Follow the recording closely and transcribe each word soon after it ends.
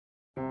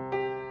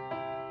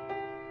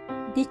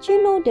Did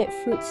you know that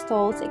fruit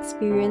stalls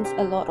experience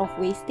a lot of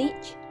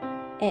wastage?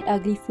 At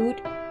Ugly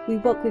Food, we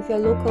work with your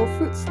local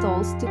fruit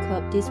stalls to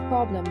curb this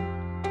problem.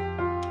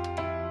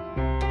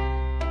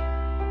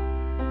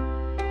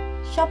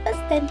 Shoppers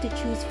tend to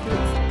choose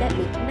fruits that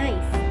look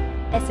nice.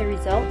 As a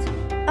result,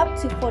 up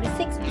to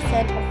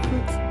 46% of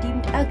fruits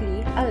deemed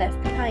ugly are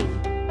left behind.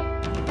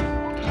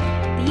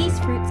 These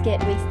fruits get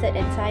wasted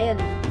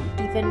entirely,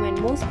 even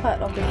when most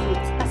part of the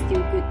fruits are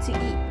still good to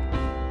eat.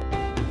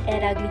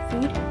 At Ugly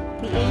Food,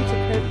 we aim to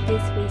curb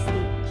this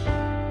wastage.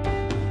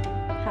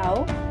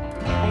 How?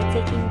 By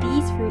taking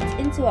these fruits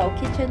into our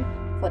kitchen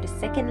for the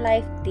second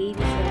life they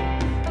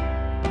deserve.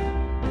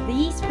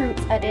 These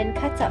fruits are then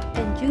cut up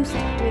and juiced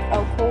with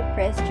our cold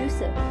press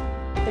juicer.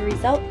 The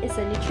result is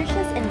a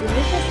nutritious and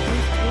delicious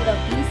juice made of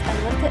these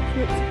unwanted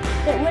fruits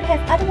that would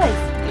have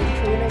otherwise been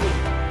thrown away.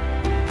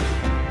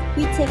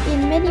 We take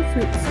in many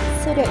fruits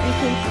so that we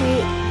can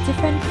create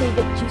different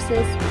flavored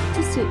juices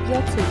to suit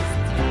your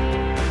taste.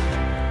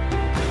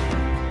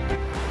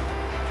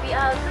 We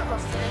are a group of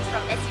students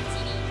from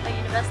SUTD, a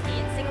university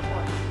in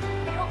Singapore.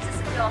 We hope to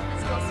secure a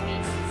physical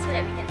space so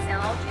that we can sell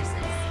our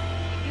juices.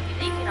 If you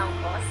believe in our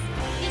cause,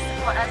 please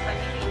support us by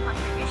making a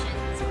contribution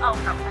to our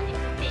crowdfunding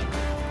campaign.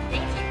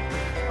 Thank you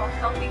for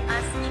helping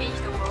us change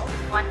the world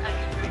one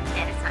ugly fruit